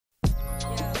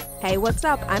Hey, what's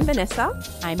up? I'm Vanessa.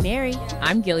 I'm Mary.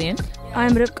 I'm Gillian.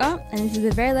 I'm Rivka, and this is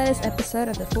the very latest episode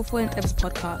of the Full Fluent Evs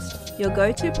podcast. Your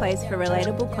go-to place for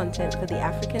relatable content for the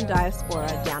African diaspora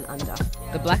down under.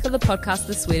 The blacker the podcast,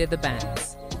 the sweeter the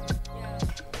bands.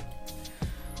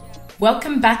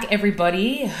 Welcome back,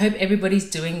 everybody. Hope everybody's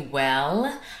doing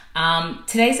well.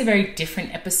 Today's a very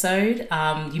different episode.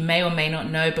 You may or may not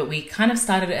know, but we kind of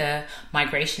started a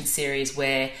migration series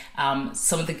where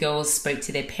some of the girls spoke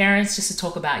to their parents just to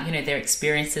talk about, their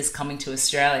experiences coming to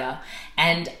Australia.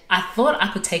 And I thought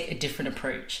I could take a different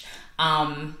approach.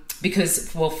 Because,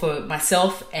 for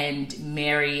myself and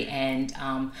Mary and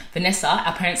Vanessa,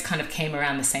 our parents kind of came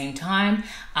around the same time.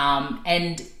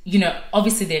 And,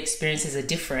 obviously their experiences are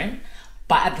different,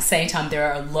 but at the same time,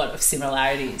 there are a lot of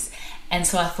similarities. And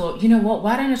so I thought,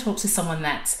 why don't I talk to someone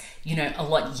that's, a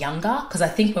lot younger? Because I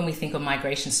think when we think of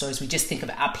migration stories, we just think of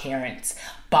our parents,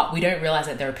 but we don't realize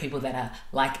that there are people that are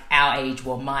like our age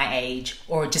or my age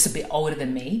or just a bit older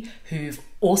than me who've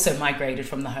also migrated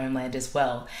from the homeland as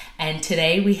well. And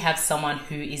today we have someone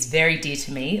who is very dear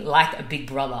to me, like a big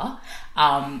brother,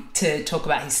 to talk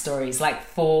about his stories. Like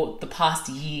for the past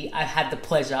year, I've had the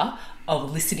pleasure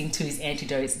of listening to his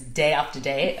anecdotes day after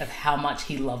day of how much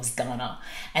he loves Ghana.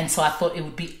 And so I thought it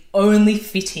would be only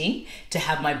fitting to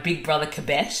have my big brother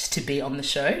Kabesh to be on the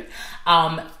show.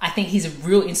 I think he's a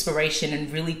real inspiration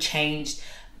and really changed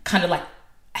kind of like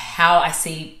how I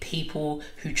see people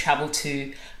who travel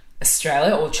to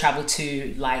Australia or travel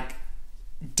to like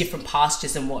different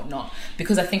pastures and whatnot,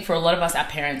 because I think for a lot of us, our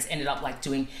parents ended up like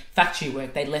doing factory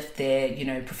work. They left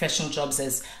their professional jobs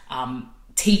as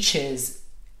teachers,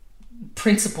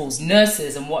 principals,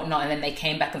 nurses and whatnot, and then they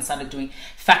came back and started doing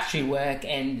factory work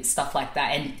and stuff like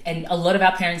that, and a lot of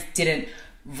our parents didn't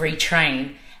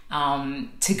retrain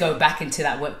to go back into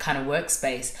that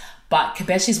workspace. But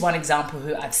Kabesh is one example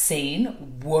who I've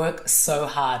seen work so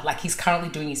hard. Like he's currently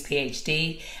doing his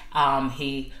PhD.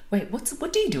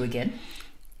 What do you do again?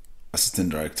 Assistant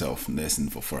Director of Nursing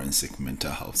for Forensic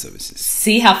Mental Health Services.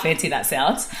 See how fancy that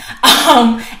sounds?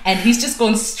 And he's just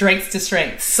gone strength to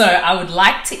strength. So I would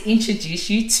like to introduce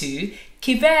you to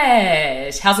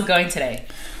Kabesh. How's it going today?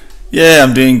 Yeah,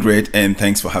 I'm doing great, and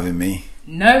thanks for having me.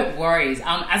 No worries.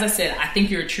 As I said, I think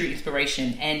you're a true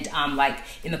inspiration, and like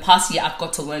in the past year, I've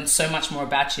got to learn so much more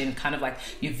about you and kind of like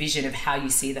your vision of how you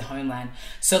see the homeland.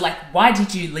 So like, why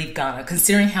did you leave Ghana,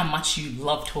 considering how much you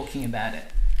love talking about it?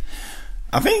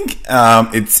 I think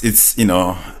it's a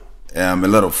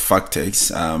lot of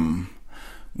factors.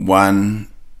 One,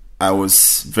 I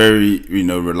was very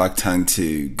reluctant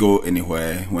to go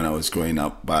anywhere when I was growing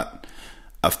up, but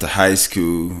after high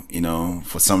school,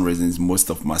 for some reasons, most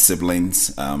of my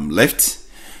siblings left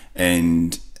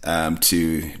and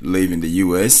to live in the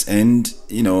US, and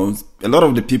a lot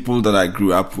of the people that I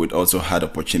grew up with also had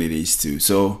opportunities too.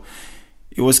 So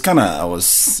it was I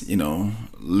was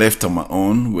left on my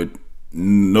own with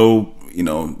no,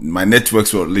 my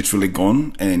networks were literally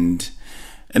gone, and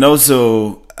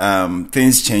also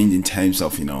things changed in terms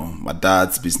of my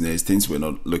dad's business. Things were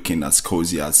not looking as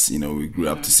cozy as we grew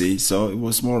up to see. So it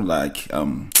was more like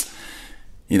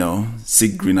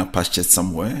seek greener pastures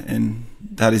somewhere, and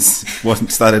that is what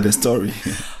started the story.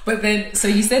 But then, so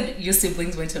you said your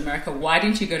siblings went to America. Why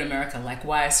didn't you go to America? Like,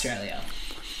 why Australia?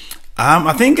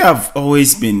 I think I've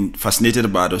always been fascinated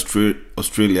about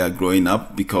Australia growing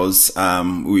up, because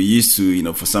we used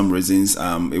to, for some reasons,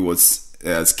 it was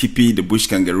Skippy the bush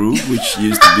kangaroo, which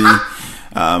used to be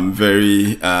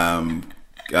very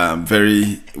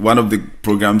one of the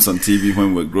programs on TV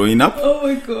when we were growing up. Oh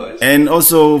my gosh. And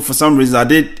also, for some reason, I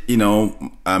did,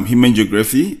 human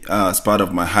geography as part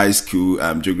of my high school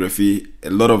geography.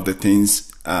 A lot of the things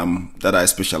that I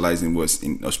specialized in was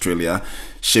in Australia,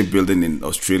 shipbuilding in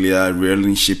Australia,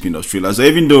 reeling ship in Australia. So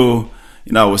even though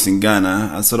I was in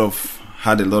Ghana, I sort of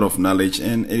had a lot of knowledge,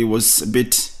 and it was a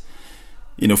bit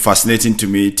fascinating to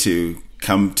me to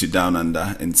come to Down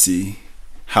Under and see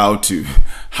how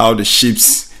the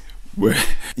ships were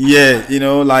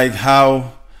like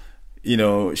how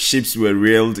ships were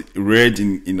reared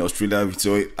in Australia.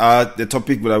 So the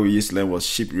topic that we used to learn was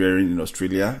ship rearing in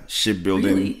Australia,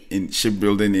 shipbuilding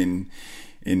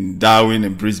in Darwin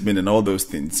and Brisbane and all those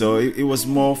things. So it was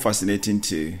more fascinating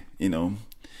to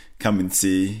come and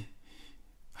see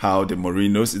how the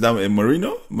Merinos, is that a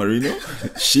Merino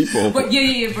ship or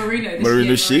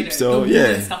Merino ship? So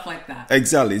stuff like that.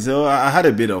 Exactly. So I had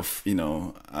a bit of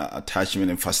attachment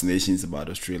and fascinations about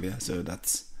Australia. So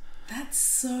that's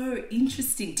so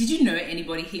interesting. Did you know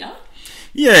anybody here?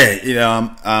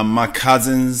 Yeah, my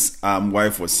cousin's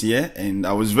wife was here, and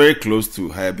I was very close to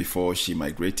her before she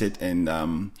migrated, and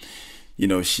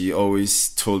she always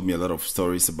told me a lot of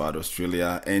stories about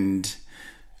Australia, and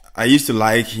I used to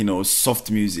like,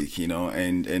 soft music,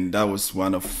 and that was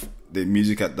one of the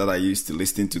music that I used to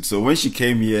listen to. So when she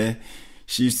came here,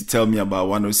 she used to tell me about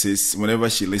 106. Whenever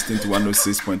she listened to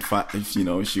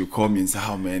 106.5, she would call me and say,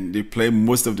 "Oh man, they play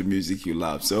most of the music you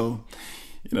love." So,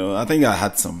 I think I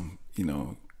had some,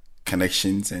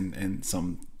 connections and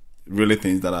some really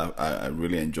things that I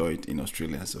really enjoyed in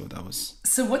Australia. So that was.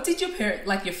 So what did your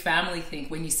your family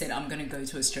think when you said, "I'm going to go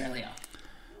to Australia"?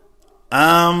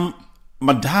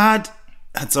 My dad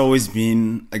has always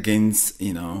been against,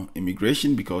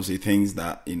 immigration, because he thinks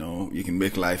that, you can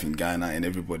make life in Ghana, and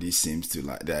everybody seems to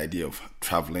like the idea of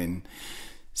traveling.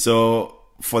 So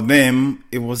for them,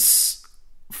 it was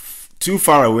too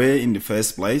far away in the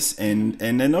first place. And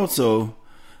then also,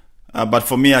 but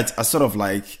for me, I sort of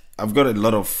like, I've got a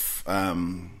lot of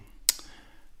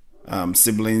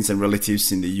siblings and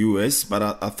relatives in the US, but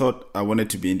I thought I wanted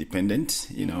to be independent,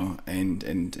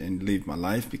 and live my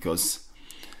life, because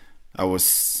I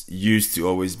was used to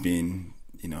always being,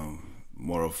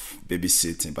 more of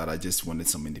babysitting, but I just wanted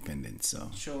some independence.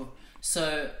 So sure.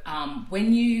 So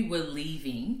when you were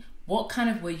leaving, what kind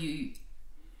of were you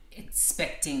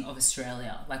expecting of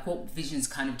Australia? Like, what visions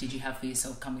kind of did you have for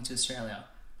yourself coming to Australia?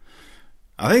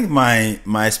 I think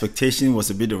my expectation was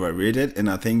a bit overrated, and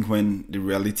I think when the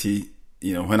reality,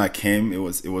 when I came, it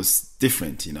was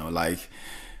different. Like,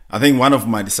 I think one of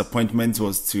my disappointments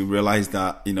was to realize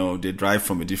that, they drive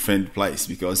from a different place,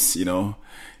 because,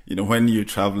 when you're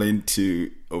traveling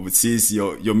to overseas,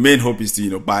 your main hope is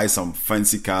to, buy some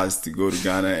fancy cars to go to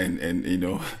Ghana, and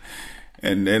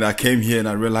and then I came here and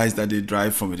I realized that they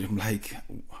drive from it. I'm like,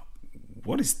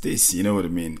 what is this? You know what I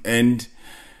mean? And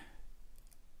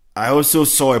I also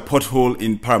saw a pothole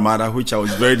in Parramatta, which I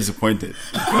was very disappointed,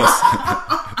 because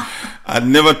I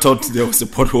never thought there was a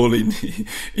pothole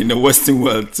in the Western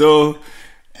world. So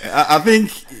I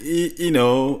think,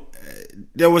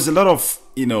 there was a lot of,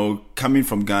 coming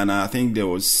from Ghana. I think there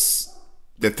was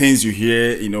the things you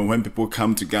hear, when people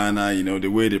come to Ghana, the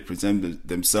way they present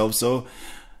themselves. So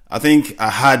I think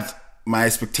my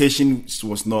expectations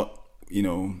was not,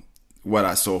 what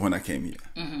I saw when I came here.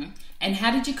 Mm-hmm. And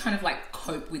how did you kind of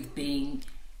cope with being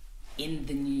in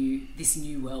this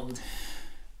new world?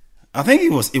 I think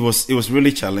it was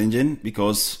really challenging,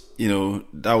 because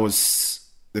that was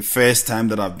the first time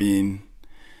that I've been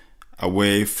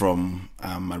away from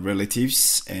my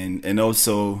relatives, and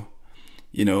also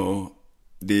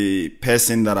the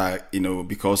person that I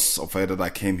because of her that I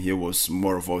came here was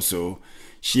more of also,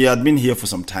 she had been here for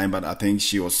some time, but I think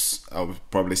I would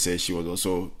probably say she was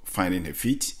also finding her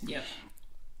feet. Yeah.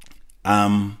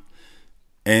 And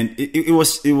it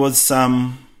was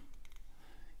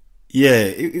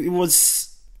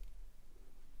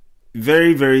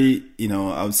very, very,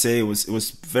 I would say it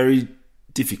was very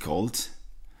difficult,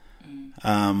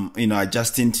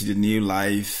 adjusting to the new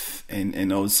life,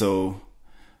 and also,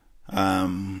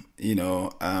 trying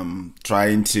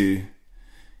to,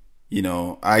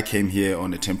 I came here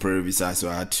on a temporary visa, so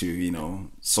I had to,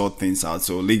 sort things out.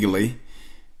 So legally,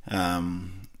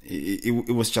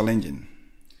 it was challenging.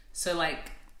 So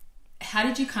how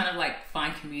did you kind of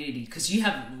find community? Because you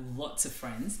have lots of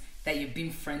friends that you've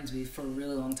been friends with for a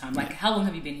really long time. How long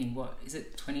have you been here? What is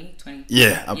it, 20?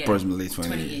 Yeah, approximately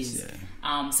 20 years.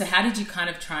 Yeah. So how did you kind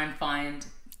of try and find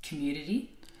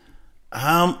community?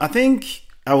 I think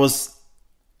I was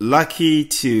lucky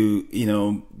to,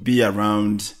 be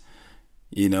around,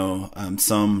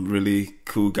 some really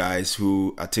cool guys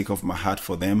who I take off my hat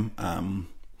for them.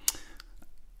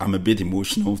 I'm a bit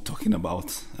emotional talking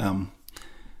about.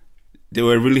 They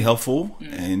were really helpful,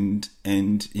 and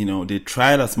they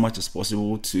tried as much as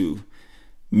possible to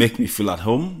make me feel at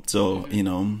home. So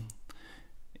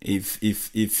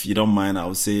if you don't mind, I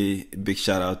would say a big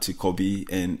shout out to Kobe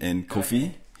and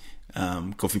Kofi,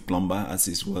 Kofi Plumber, as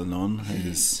is well known.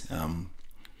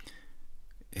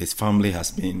 His family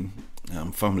has been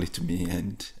family to me,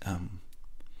 and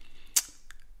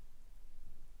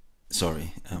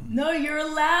sorry. No, you're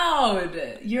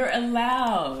allowed. You're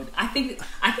allowed. I think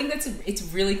it's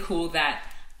really cool that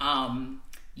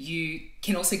you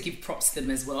can also give props to them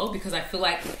as well, because I feel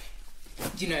like,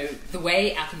 the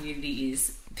way our community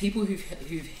is, people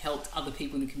who've helped other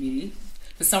people in the community,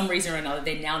 for some reason or another,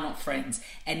 they're now not friends,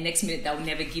 and next minute they'll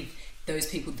never give those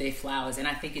people their flowers. And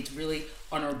I think it's really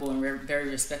honorable and very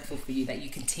respectful for you that you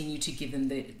continue to give them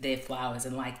their flowers.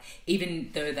 And even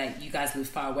though that you guys live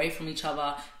far away from each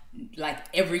other,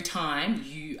 every time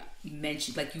you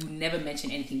mention, you never mention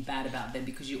anything bad about them,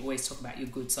 because you always talk about your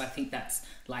good. So I think that's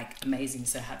amazing.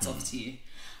 So hats off to you.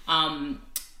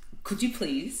 Could you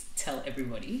please tell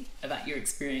everybody about your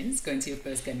experience going to your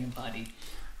first Ghanaian party?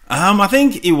 I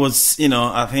think it was,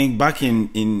 I think back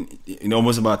in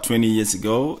almost about 20 years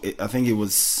ago, I think it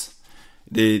was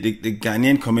the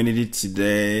Ghanaian community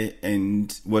today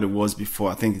and what it was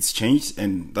before. I think it's changed,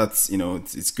 and that's,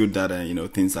 it's good that,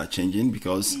 things are changing,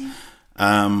 because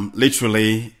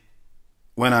literally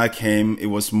when I came, it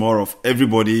was more of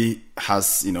everybody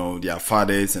has, their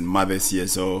fathers and mothers here.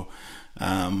 So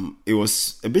it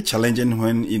was a bit challenging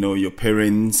when, your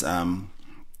parents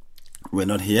were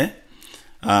not here.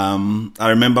 I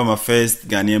remember my first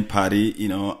Ghanaian party,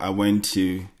 I went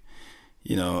to,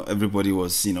 everybody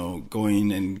was,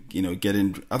 going and,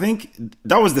 getting, I think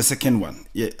that was the second one.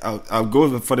 Yeah, I'll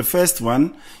go for the first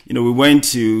one. We went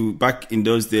to, back in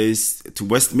those days, to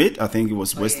Westmead. I think it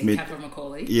was Westmead. Capra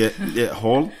Macaulay. Yeah,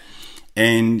 hall.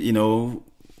 And,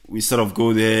 we sort of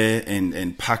go there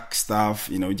and pack stuff,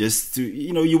 just to,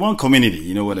 you want community,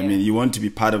 you know what I mean? You want to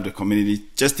be part of the community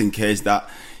just in case that,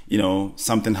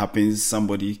 something happens,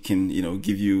 somebody can,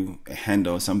 give you a hand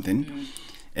or something.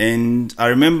 And I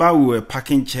remember we were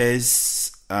packing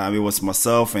chairs. It was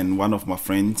myself and one of my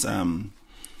friends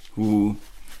who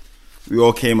we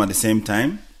all came at the same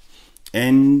time.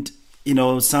 And, we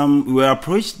were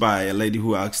approached by a lady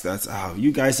who asked us,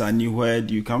 you guys are new, where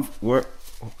do you come from?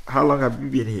 How long have you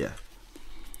been here?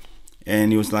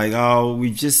 And he was like,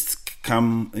 we just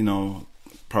come,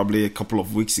 probably a couple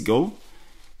of weeks ago.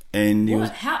 And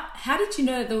how did you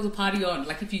know that there was a party on?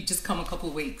 Like, if you just come a couple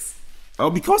of weeks? Oh,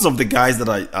 because of the guys that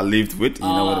I lived with, you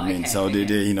know what I mean. Okay, so okay.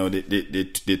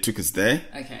 they took us there.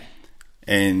 Okay.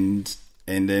 And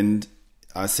then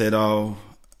I said,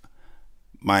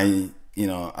 my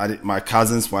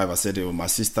cousin's wife. I said, my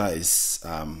sister is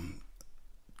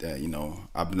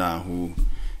Abna, who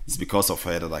is because of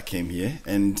her that I came here.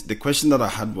 And the question that I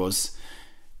had was,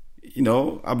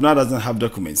 Abna doesn't have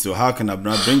documents, so how can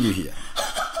Abna bring you here?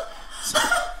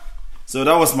 So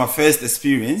that was my first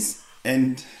experience,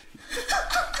 and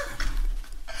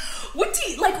what do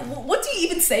you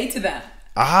even say to that?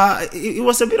 It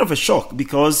was a bit of a shock,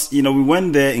 because we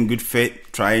went there in good faith,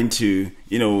 trying to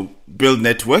build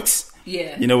networks.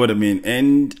 Yeah, you know what I mean,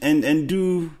 and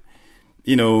do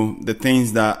the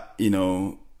things that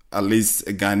at least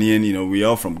a Ghanaian, we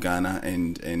are from Ghana,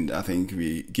 and I think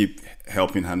we keep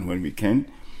helping hand when we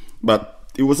can. But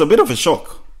it was a bit of a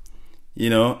shock,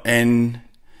 and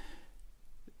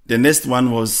the next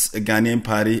one was a Ghanaian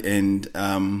party, and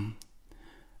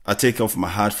I take off my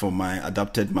hat for my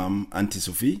adopted mom, Auntie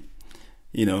Sophie.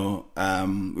 We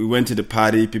went to the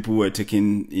party, people were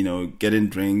taking, getting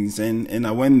drinks, and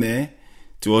I went there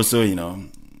to also,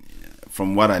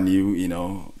 from what I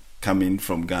knew, coming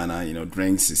from Ghana,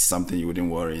 drinks is something you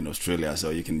wouldn't worry in Australia,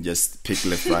 so you can just pick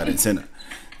left, right, and center.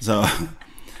 So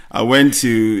I went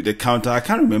to the counter. I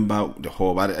can't remember the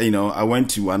whole, but I went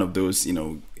to one of those,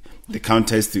 the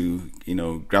counters to,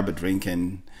 grab a drink,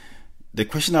 and the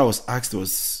question I was asked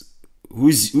was,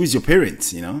 who's your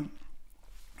parents, That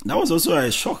was also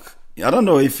a shock. I don't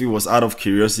know if it was out of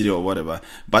curiosity or whatever,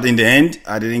 but in the end,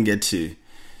 I didn't get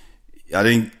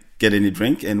any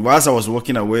drink. And whilst I was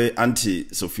walking away, Auntie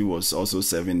Sophie was also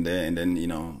serving there, and then,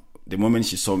 the moment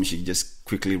she saw me, she just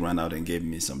quickly ran out and gave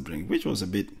me some drink, which was a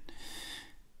bit,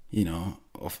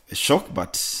 of a shock,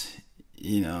 but,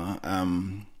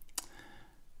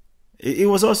 it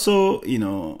was also,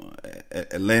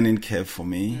 a learning curve for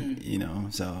me,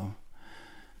 so.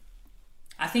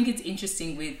 I think it's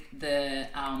interesting with the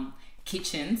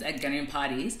kitchens at Ghanaian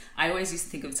parties. I always used to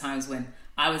think of times when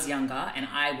I was younger and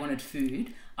I wanted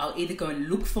food. I'll either go and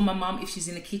look for my mum if she's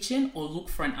in the kitchen, or look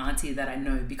for an auntie that I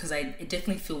know, because I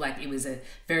definitely feel like it was a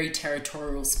very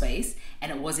territorial space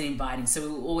and it wasn't inviting. So it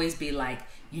will always be like,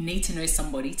 you need to know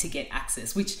somebody to get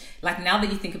access, which, like, now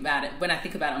that you think about it, when I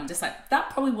think about it, I'm just like, that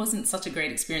probably wasn't such a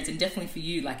great experience. And definitely for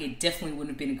you, like, it definitely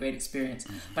wouldn't have been a great experience.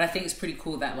 But I think it's pretty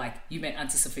cool that, like, you met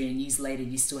Auntie Sophia and years later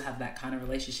you still have that kind of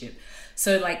relationship.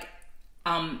 So, like,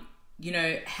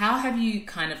 how have you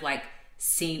kind of, like,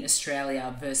 seen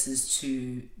Australia versus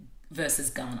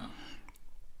Ghana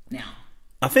now?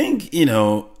 I think,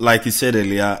 like you said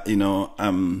earlier,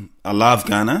 I love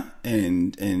Ghana,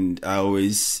 and I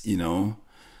always,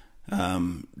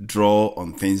 draw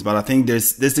on things, but I think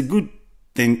there's a good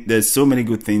thing. There's so many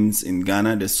good things in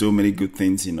Ghana. There's so many good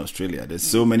things in Australia. There's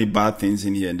so many bad things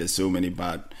in here, and there's so many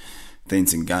bad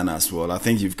things in Ghana as well. I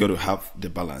think you've got to have the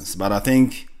balance. But I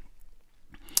think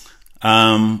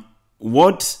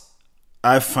what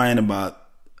I find about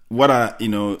what I,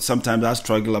 sometimes I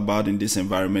struggle about in this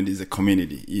environment is the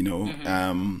community,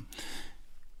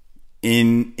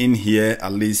 in here,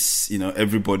 at least,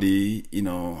 everybody,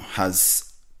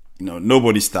 has,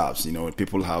 nobody stops.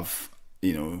 People have,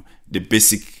 the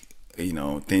basic,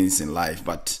 things in life,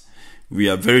 but we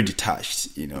are very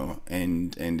detached,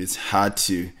 and it's hard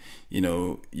to,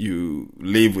 you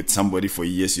live with somebody for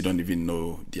years, you don't even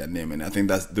know their name. And I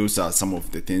think those are some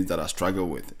of the things that I struggle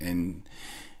with.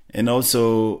 And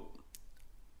also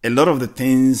a lot of the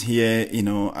things here,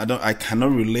 I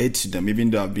cannot relate to them,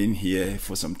 even though I've been here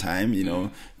for some time,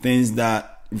 things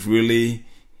that really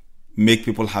make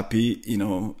people happy,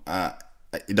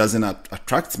 it doesn't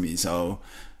attract me. So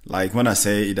like when I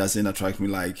say it doesn't attract me,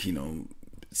 like,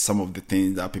 some of the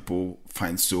things that people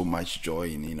find so much joy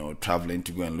in, traveling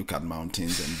to go and look at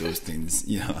mountains and those things,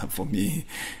 for me,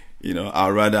 I'd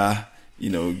rather,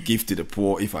 give to the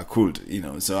poor if I could,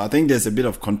 So I think there's a bit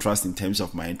of contrast in terms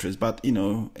of my interest, but,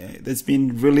 there's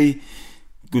been really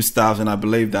good stuff. And I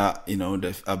believe that,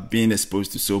 I've been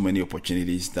exposed to so many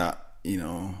opportunities that,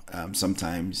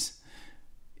 sometimes,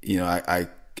 I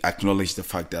acknowledge the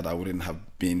fact that I wouldn't have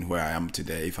been where I am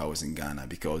today if I was in Ghana,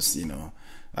 because,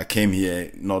 I came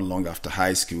here not long after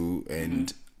high school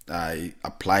and I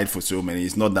applied for so many.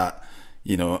 It's not that,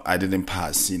 I didn't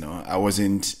pass, I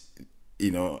wasn't,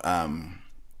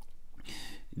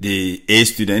 the A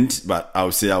student, but I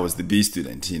would say I was the B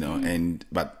student,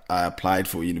 but I applied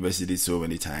for university so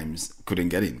many times, couldn't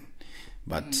get in.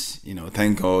 But,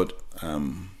 thank God,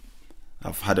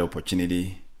 I've had the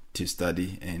opportunity to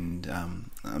study, and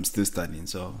I'm still studying,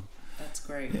 so. That's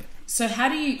great. Yeah. So how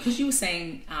do you, because you were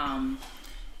saying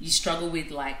you struggle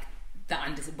with like the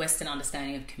Western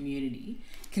understanding of community,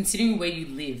 considering where you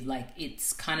live, like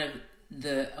it's kind of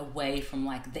away from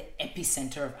like the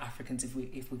epicenter of Africans, if we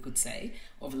could say,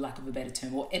 or for lack of a better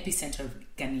term, or epicenter of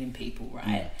Ghanaian people, right?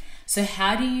 Yeah. So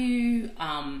how do you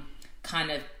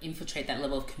kind of infiltrate that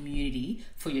level of community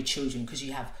for your children? Because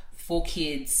you have 4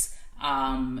 kids,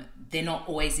 they're not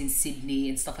always in Sydney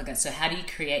and stuff like that. So how do you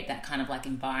create that kind of like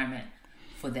environment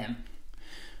for them?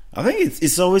 I think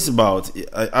it's always about,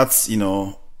 as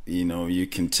you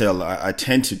can tell, I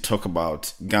tend to talk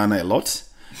about Ghana a lot.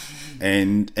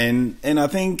 And I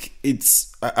think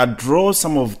I draw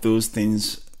some of those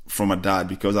things from my dad,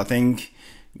 because I think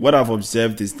what I've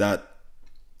observed is that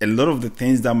a lot of the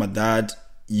things that my dad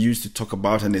used to talk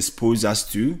about and expose us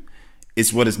to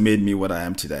is what has made me what I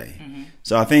am today. Mm-hmm.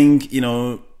 So I think,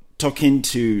 talking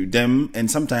to them,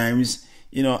 and sometimes,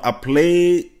 I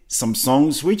play some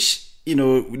songs which,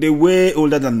 they're way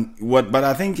older than but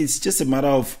I think it's just a matter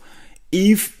of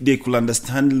if they could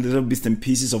understand little bits and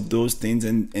pieces of those things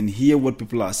and hear what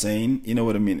people are saying, you know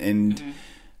what I mean? And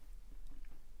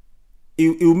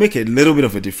it will make a little bit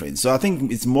of a difference. So I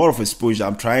think it's more of exposure.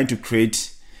 I'm trying to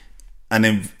create a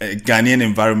Ghanaian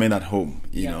environment at home,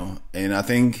 you know? And I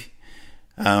think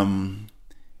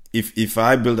if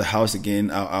I build a house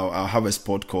again, I'll have a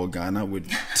spot called Ghana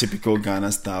with typical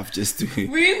Ghana stuff, just to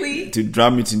really to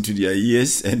drum it into their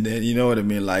ears, and then you know what I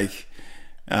mean, like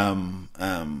when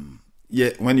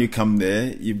you come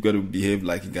there, you've got to behave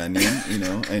like a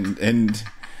Ghanaian,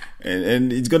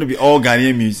 and it's going to be all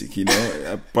Ghanaian music,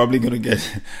 I'm probably going to get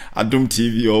Adum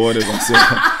TV or whatever. So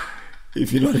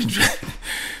if you're not interested.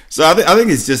 So I think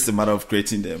it's just a matter of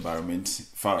creating the environment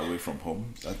far away from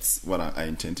home. That's what I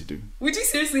intend to do. Would you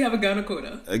seriously have a Ghana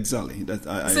corner? Exactly. So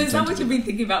is that what you've been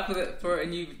thinking about for a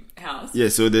new house? Yeah.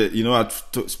 So I've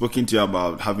spoken to you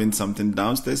about having something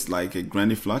downstairs, like a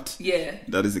granny flat. Yeah.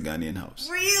 That is a Ghanaian house.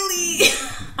 Really?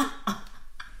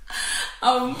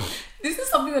 This is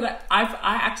something that I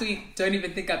actually don't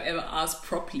even think I've ever asked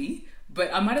properly,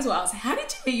 but I might as well ask. How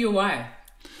did you meet your wife?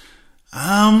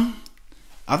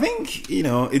 I think,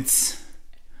 it's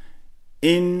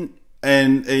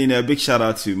a big shout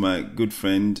out to my good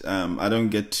friend. I don't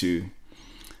get to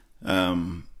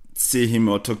see him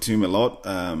or talk to him a lot.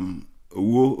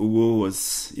 Uwo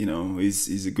was,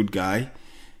 he's a good guy,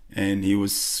 and he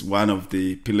was one of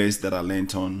the pillars that I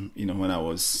leaned on,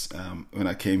 when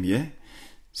I came here.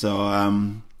 So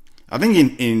I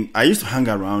think I used to hang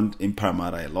around in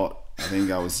Parramatta a lot. I think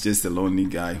I was just a lonely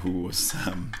guy who was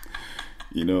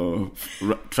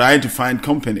trying to find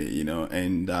company,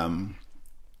 and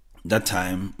that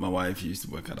time my wife used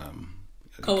to work at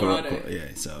Colorado. Yeah,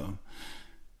 so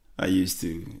I used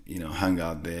to hang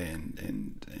out there,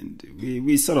 and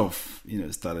we sort of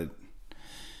started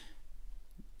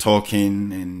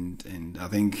talking, and I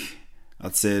think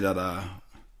I'd say that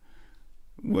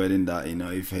wedding that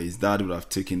if his dad would have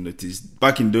taken notice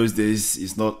back in those days,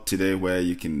 it's not today where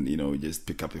you can just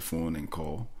pick up a phone and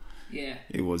call. Yeah.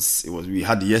 It was we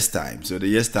had the yes time. So the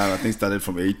yes time I think started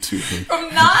from 8 to from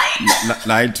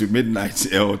 9 to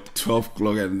midnight or 12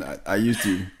 o'clock, and I used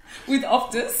to with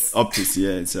Optus.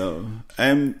 Yeah. So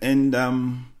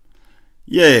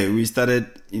yeah, we started,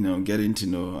 getting to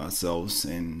know ourselves,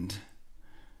 and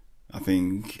I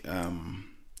think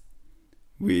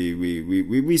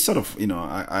we sort of,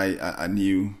 I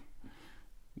knew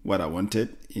what I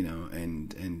wanted,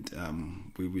 and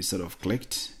we sort of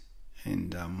clicked,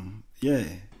 and yeah,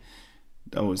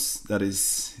 that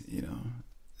is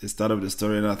the start of the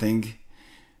story. And I think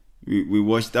we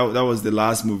watched that was the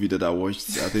last movie that I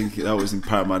watched. I think that was in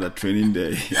Paramount at training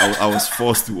day. I was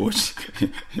forced to watch.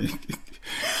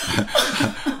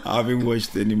 I haven't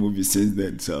watched any movie since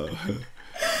then, so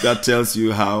that tells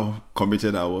you how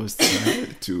committed I was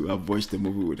to have watched the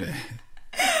movie with her.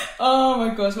 Oh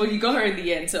my gosh! Well, you got her in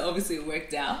the end, so obviously it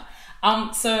worked out.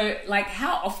 So like,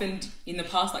 how often in the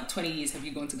past 20 years have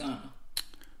you gone to Ghana?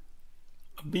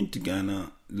 I've been to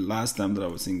Ghana. The last time that I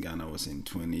was in Ghana was in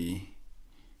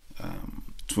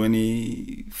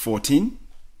 2014.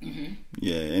 Mm-hmm.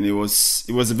 Yeah, and it was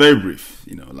very brief.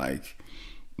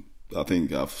 I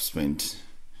think I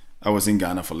was in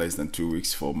Ghana for less than 2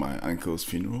 weeks for my uncle's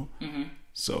funeral. Mm-hmm.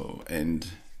 So, and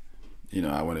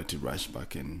I wanted to rush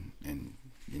back and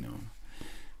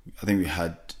I think we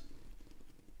had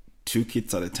 2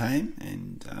 kids at a time,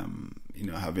 and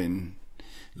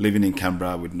living in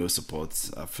Canberra with no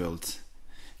support, I felt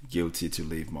guilty to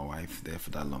leave my wife there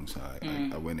for that long. So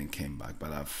I went and came back,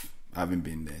 but I haven't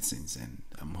been there since, and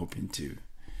I'm hoping to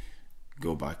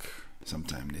go back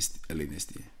sometime early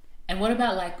next year. And what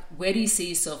about where do you see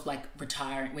yourself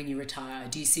retiring when you retire?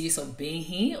 Do you see yourself being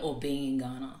here or being in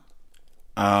Ghana?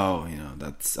 Oh,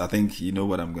 I think you know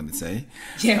what I'm going to say.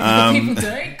 Yeah, but people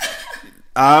don't.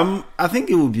 I think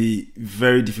it will be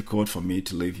very difficult for me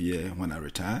to live here when I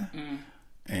retire.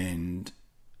 And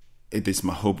it is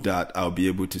my hope that I'll be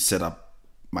able to set up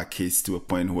my kids to a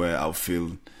point where I'll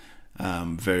feel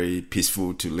very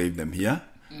peaceful to leave them here.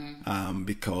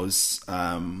 Because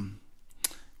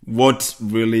what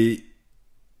really,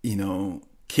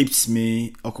 keeps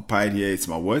me occupied here is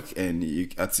my work. And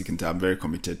as you can tell, I'm very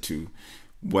committed to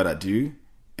what I do.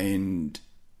 And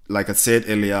like I said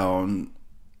earlier on,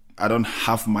 I don't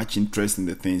have much interest in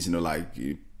the things, like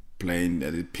playing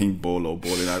the ping ball or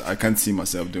bowling. I can't see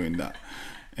myself doing that.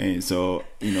 And so,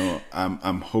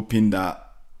 I'm hoping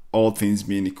that all things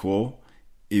being equal,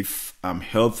 if I'm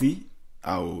healthy,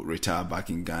 I'll retire back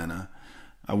in Ghana.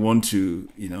 I want to,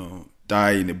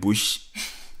 die in the bush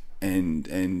and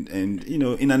in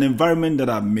an environment that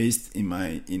I've missed in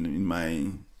my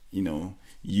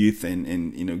youth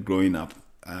and growing up.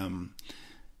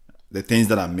 The things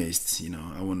that I missed,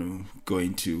 I want to go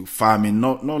into farming,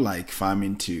 not like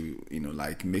farming to,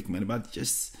 make money, but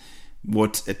just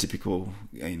what a typical,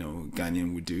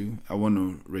 Ghanaian would do. I want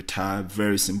to retire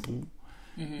very simple,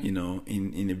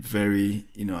 in a very,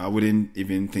 I wouldn't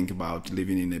even think about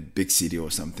living in a big city or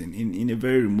something, in a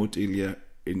very remote area,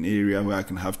 an area where I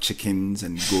can have chickens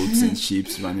and goats and sheep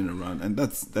running around. And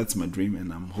that's my dream.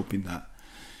 And I'm hoping that,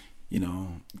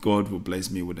 God will bless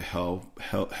me with the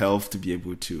health to be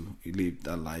able to live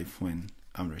that life when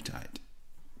I'm retired.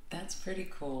 That's pretty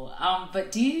cool.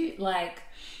 But do you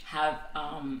have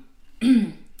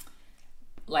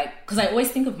because I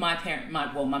always think of my parent,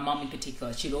 my mom in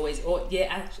particular. She'd always,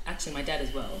 actually my dad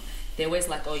as well. They're always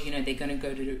they're going to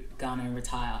go to Ghana and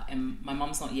retire. And my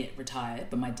mom's not yet retired,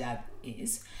 but my dad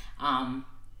is.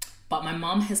 But my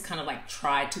mom has kind of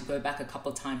tried to go back a couple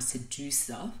of times to do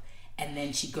stuff. And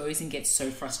then she goes and gets so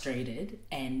frustrated,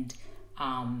 and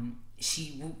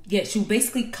she'll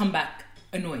basically come back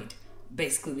annoyed,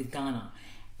 basically, with Ghana.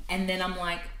 And then I'm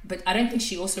but I don't think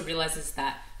she also realizes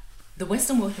that the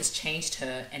Western world has changed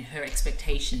her and her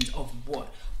expectations of what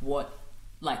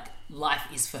life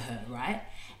is for her, right?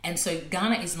 And so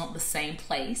Ghana is not the same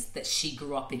place that she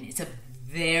grew up in. It's a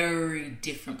very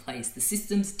different place. The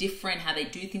system's different. How they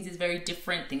do things is very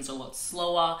different. Things are a lot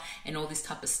slower and all this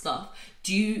type of stuff.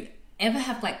 Do you ever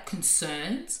have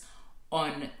concerns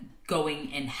on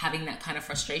going and having that kind of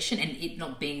frustration and it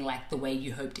not being the way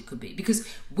you hoped it could be? Because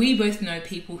we both know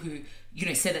people who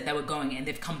said that they were going and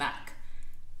they've come back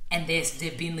and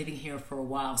they've been living here for a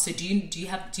while. So do you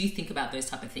think about those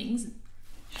type of things?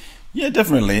 Yeah,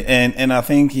 definitely. And I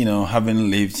think having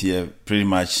lived here pretty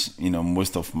much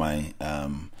most of my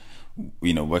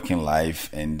working life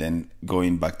and then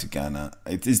going back to Ghana,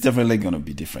 it's definitely going to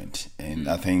be different. And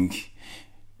I think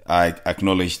I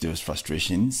acknowledge those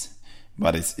frustrations,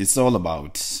 but it's all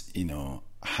about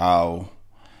how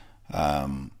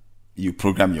you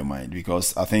program your mind,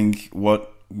 because I think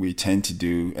what we tend to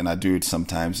do, and I do it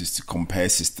sometimes, is to compare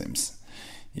systems,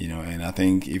 and I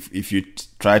think if you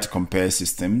try to compare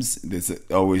systems, there's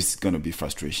always going to be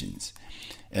frustrations.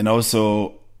 And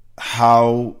also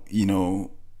how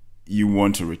you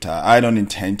want to retire. I don't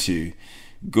intend to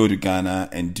go to Ghana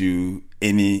and do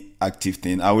any active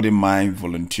thing. I wouldn't mind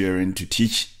volunteering to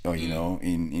teach, or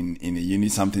in a uni,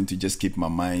 something to just keep my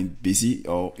mind busy,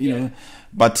 or you know.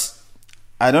 But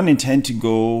I don't intend to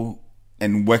go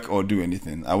and work or do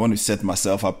anything. I want to set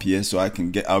myself up here so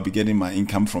I'll be getting my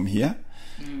income from here.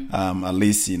 At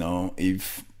least,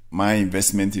 if my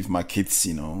investment, if my kids,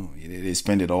 they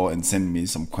spend it all and send me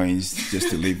some coins just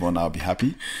to live on, I'll be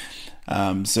happy.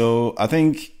 So I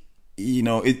think,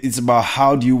 it's about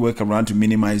how do you work around to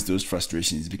minimize those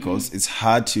frustrations, because it's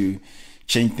hard to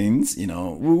change things.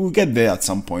 We'll get there at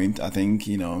some point. I think,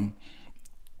 you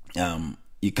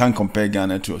can't compare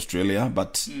Ghana to Australia,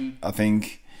 but I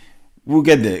think we'll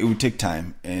get there. It will take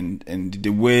time. And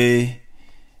the way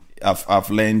I've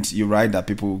learned, you're right, that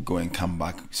people go and come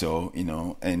back. So,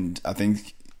 and I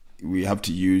think we have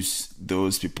to use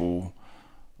those people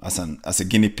as a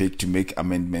guinea pig to make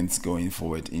amendments going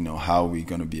forward, how we're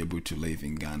going to be able to live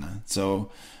in Ghana. So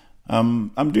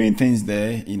I'm doing things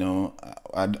there.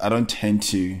 I don't tend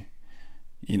to,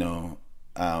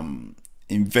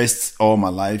 invest all my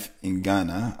life in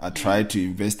Ghana. I try to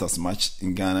invest as much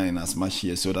in Ghana and as much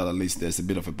here, so that at least there's a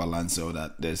bit of a balance, so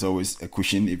that there's always a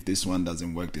cushion. If this one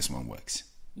doesn't work, this one works.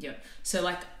 Yeah. So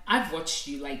I've watched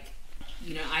you,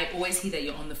 I always hear that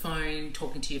you're on the phone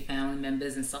talking to your family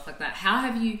members and stuff like that. How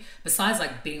have you, besides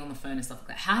being on the phone and stuff like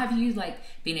that, how have you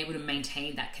been able to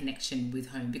maintain that connection with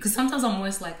home? Because sometimes I'm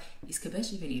almost like, is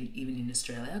Kabesh even in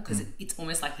Australia? Because it's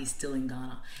almost like he's still in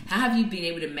Ghana. How have you been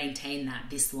able to maintain that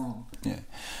this long? Yeah,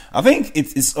 I think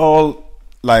it's all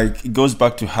it goes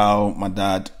back to how my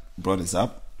dad brought us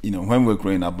up. When we were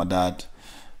growing up, my dad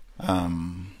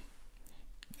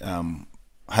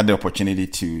had the opportunity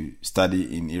to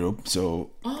study in Europe. So,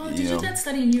 did your dad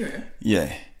study in Europe?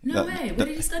 Yeah. No way. Where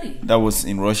did he study? That was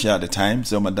in Russia at the time.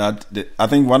 So my dad, I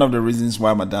think one of the reasons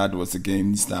why my dad was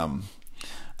against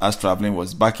us traveling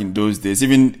was back in those days.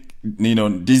 Even,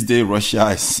 this day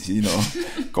Russia is,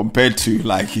 compared to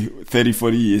 30,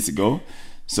 40 years ago.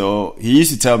 So he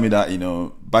used to tell me that,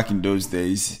 back in those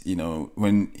days,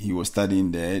 when he was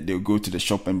studying there, they would go to the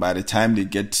shop, and by the time they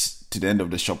get to the end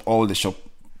of the shop, all the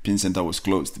shopping center was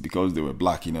closed because they were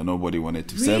black. Nobody wanted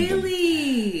to serve them.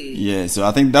 Really? Yeah. So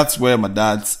I think that's where my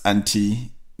dad's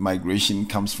anti-migration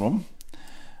comes from.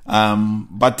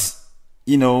 But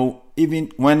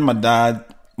even when my dad,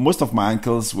 most of my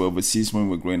uncles were overseas when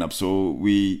we were growing up, so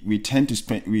we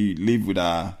live with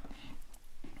our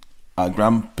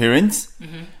grandparents.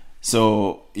 Mm-hmm.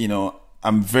 So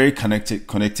I'm very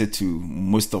connected to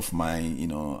most of my,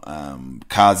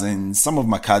 cousins. Some of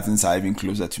my cousins are even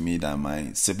closer to me than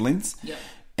my siblings. Yeah.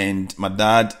 And my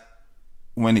dad,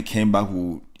 when he came back,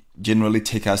 would generally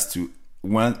take us to,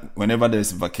 whenever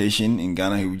there's a vacation in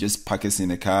Ghana, he would just pack us in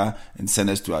a car and send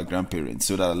us to our grandparents,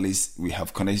 so that at least we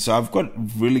have connections. So I've got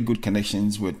really good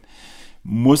connections with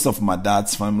most of my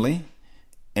dad's family.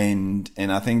 And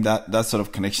I think that sort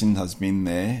of connection has been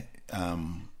there,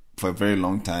 for a very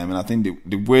long time. And I think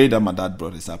the way that my dad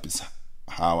brought us up is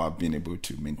how I've been able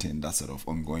to maintain that sort of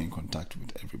ongoing contact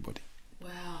with everybody. Wow,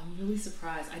 I'm really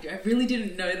surprised. I really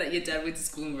didn't know that your dad went to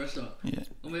school in Russia. Yeah.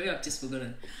 Or maybe I've just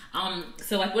forgotten.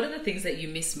 So what are the things that you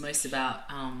miss most about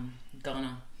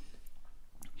Ghana?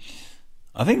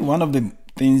 I think one of the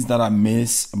things that I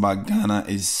miss about Ghana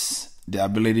is the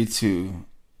ability to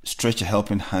stretch a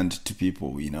helping hand to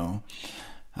people,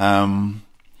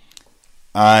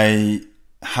 I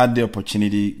had the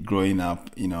opportunity growing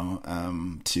up,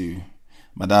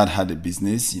 my dad had a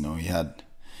business, he had,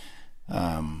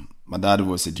 my dad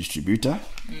was a distributor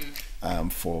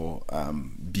for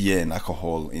beer and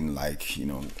alcohol in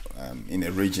in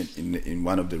a region, in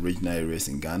one of the regional areas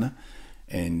in Ghana.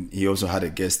 And he also had a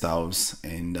guest house.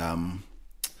 And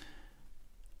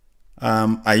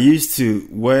I used to,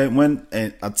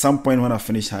 at some point when I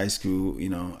finished high school,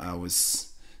 I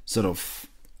was sort of,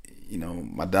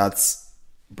 my dad's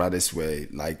brothers were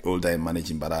older and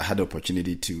managing, but I had the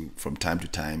opportunity to, from time to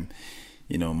time,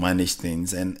 manage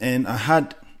things. And I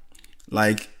had,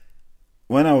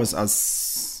 when I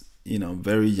was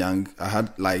very young, I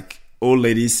had old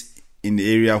ladies in the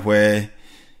area where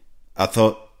I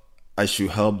thought I should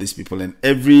help these people. And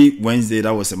every Wednesday,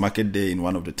 that was a market day in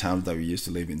one of the towns that we used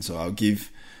to live in. So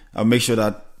I'll make sure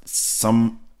that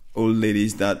some old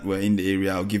ladies that were in the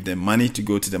area, I'll give them money to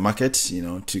go to the market,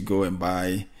 to go and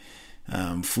buy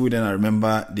food. And I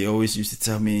remember they always used to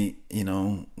tell me,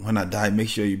 when I die, make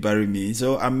sure you bury me.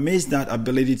 So I miss that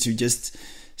ability to just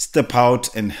step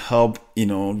out and help,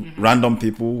 random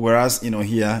people. Whereas,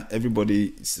 here,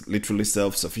 everybody is literally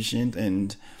self-sufficient,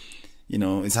 and,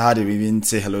 it's hard to even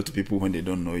say hello to people when they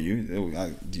don't know you.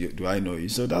 Do I know you?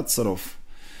 So that sort of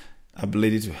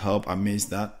ability to help, I miss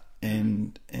that.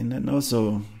 and then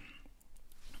also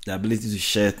the ability to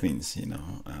share things,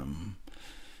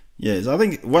 Yes, I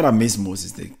think what I miss most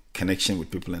is the connection with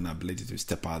people and the ability to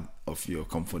step out of your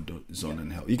comfort zone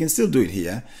and help. You can still do it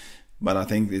here, but I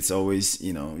think it's always,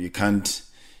 you can't,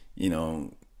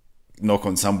 knock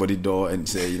on somebody's door and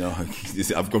say,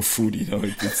 I've got food,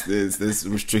 there's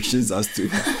restrictions as to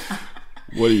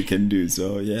what you can do.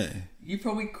 So, yeah. You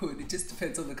probably could. It just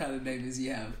depends on the kind of neighbors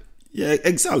you have. Yeah,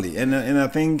 exactly. And I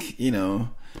think,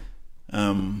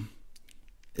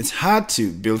 it's hard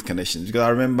to build connections because I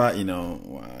remember,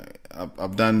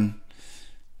 I've done,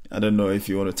 I don't know if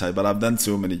you want to type, but I've done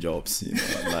so many jobs,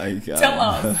 like Tell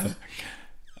us.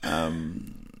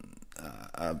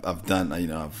 I've done,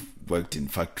 I've worked in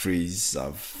factories,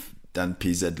 I've done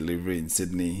pizza delivery in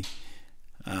Sydney,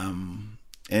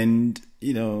 and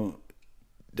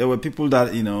there were people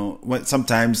that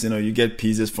sometimes you get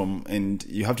pizzas from and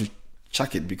you have to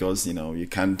chuck it because you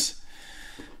can't.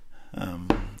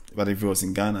 But if it was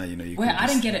in Ghana, you. Well, I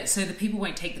didn't get it. So the people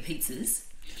won't take the pizzas.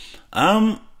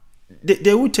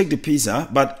 They would take the pizza,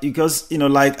 but because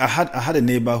like I had a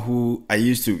neighbor who I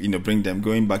used to bring them,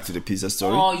 going back to the pizza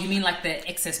story. Oh, you mean like the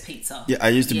excess pizza? Yeah, I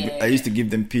used to give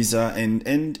them pizza,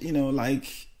 and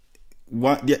like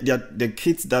what the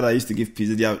kids that I used to give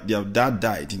pizza, their dad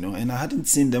died, and I hadn't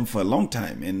seen them for a long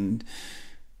time, and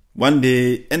one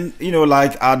day, and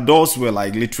like our doors were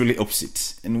like literally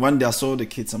opposite, and one day I saw the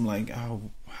kids, I'm like,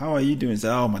 oh, how are you doing? Say,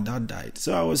 oh, my dad died.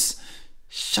 So I was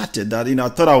shattered that I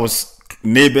thought I was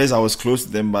neighbors, I was close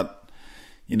to them, but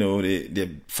their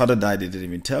father died, they didn't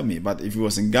even tell me. But if it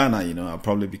was in Ghana, I'll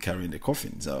probably be carrying the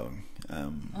coffin. So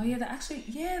oh yeah, that's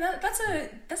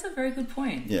a very good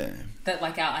point. Yeah, that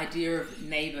like our idea of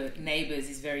neighbors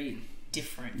is very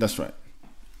different. That's right.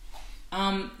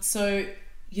 So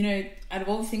out of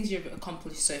all the things you've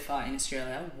accomplished so far in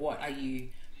Australia, what are you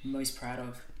most proud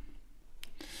of?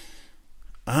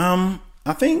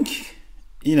 I think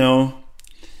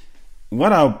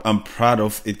what I'm proud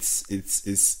of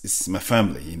it's my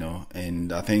family,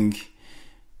 and I think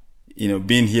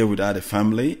being here without a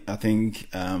family, I think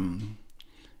and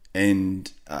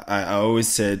I always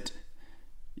said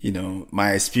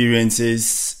my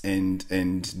experiences and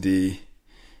the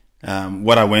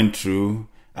what I went through,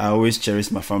 I always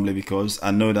cherish my family because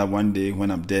I know that one day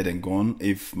when I'm dead and gone,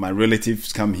 if my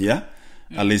relatives come here,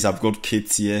 at least I've got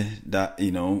kids here that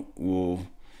will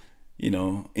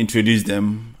introduce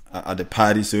them at the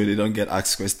party so they don't get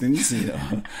asked questions,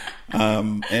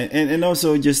 and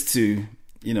also just to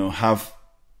have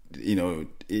it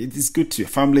is good to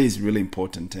family is really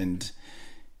important, and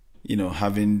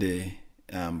having the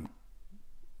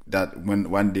that when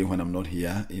one day when I'm not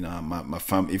here, my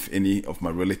fam, if any of my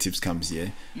relatives comes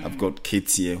here, I've got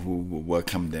kids here who will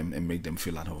welcome them and make them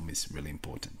feel at home is really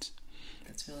important.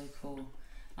 That's really cool.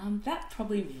 That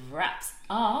probably wraps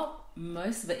up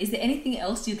most of it. Is there anything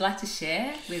else you'd like to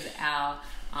share with our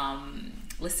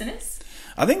listeners?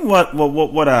 I think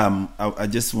what I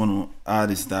just want to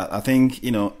add is that I think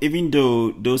even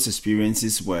though those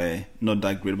experiences were not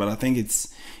that great, but I think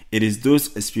it is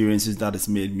those experiences that has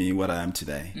made me what I am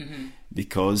today. Mm-hmm.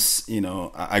 Because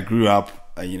I grew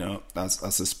up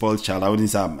as a spoiled child. I wouldn't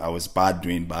say I was bad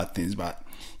doing bad things, but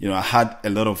I had a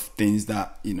lot of things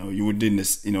that, you wouldn't,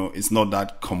 it's not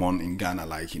that common in Ghana,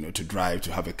 like, to drive,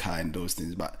 to have a car and those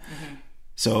things. But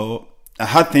so I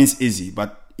had things easy,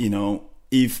 but,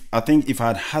 if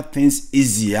I had things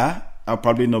easier, I'll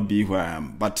probably not be where I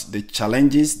am. But the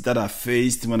challenges that I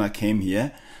faced when I came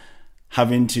here,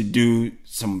 having to do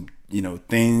some,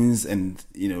 things and,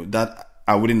 that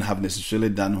I wouldn't have necessarily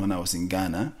done when I was in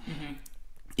Ghana,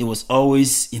 it was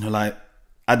always, like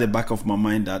at the back of my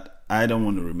mind that I don't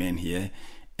want to remain here,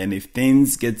 and if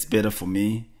things gets better for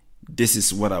me, this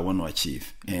is what I want to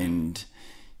achieve. And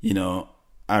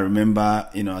I remember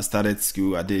I started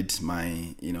school. I did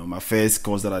my my first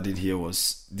course that I did here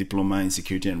was diploma in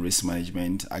security and risk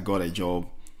management. I got a job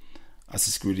as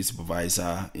a security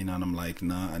supervisor, and I'm like,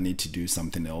 nah, I need to do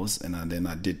something else. And then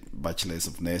I did bachelor's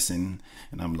of nursing,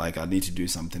 and I'm like, I need to do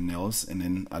something else. And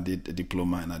then I did a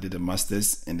diploma, and I did a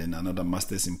master's, and then another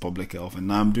master's in public health, and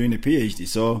now I'm doing a PhD.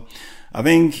 So I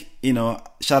think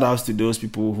shout outs to those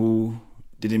people who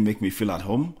didn't make me feel at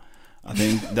home. I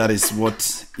think that is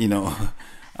what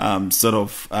sort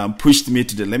of pushed me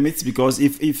to the limits, because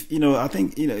if I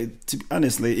think to be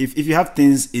honestly, if you have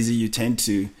things easy, you tend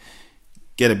to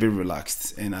get a bit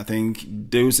relaxed. And I think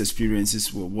those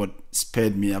experiences were what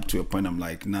spurred me up to a point. I'm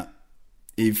like, nah,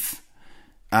 if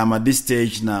I'm at this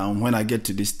stage now, when I get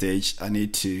to this stage, I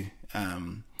need to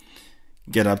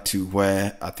get up to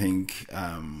where I think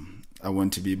I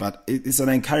want to be. But it's an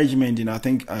encouragement,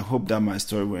 I hope that my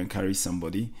story will encourage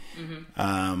somebody.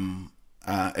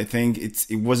 I think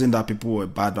it wasn't that people were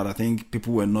bad, but I think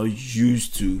people were not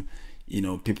used to,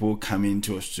 people coming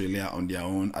to Australia on their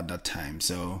own at that time.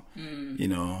 So,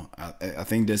 I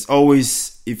think there's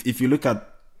always, if you look at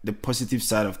the positive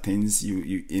side of things,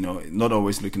 you not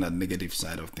always looking at the negative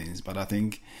side of things. But I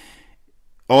think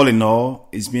all in all,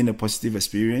 it's been a positive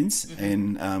experience,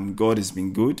 and God has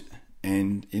been good,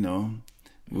 and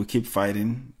we'll keep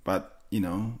fighting. But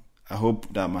I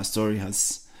hope that my story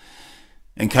has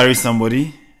encouraged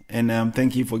somebody, and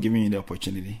thank you for giving me the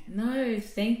opportunity. No,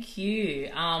 thank you.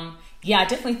 I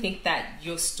definitely think that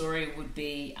your story would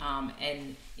be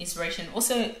an inspiration,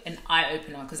 also an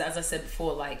eye-opener, because as I said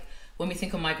before, like, when we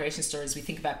think of migration stories, we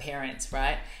think about parents,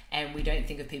 right? And we don't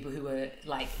think of people who were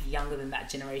like younger than that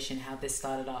generation, how this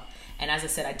started up. And as I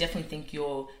said, I definitely think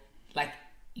you're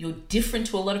different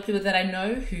to a lot of people that I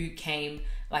know who came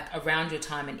like around your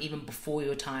time and even before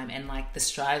your time, and like the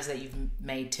strides that you've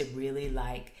made to really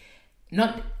like,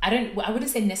 I wouldn't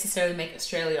say necessarily make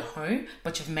Australia home,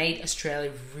 but you've made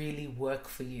Australia really work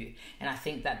for you. And I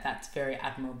think that that's very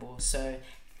admirable. So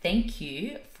thank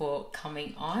you for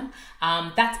coming on.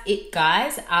 That's it,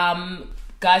 guys.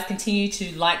 Guys, continue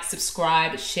to like,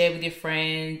 subscribe, share with your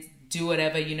friends, do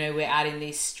whatever, we're out in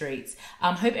these streets.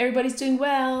 Hope everybody's doing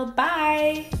well.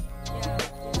 Bye. Yeah.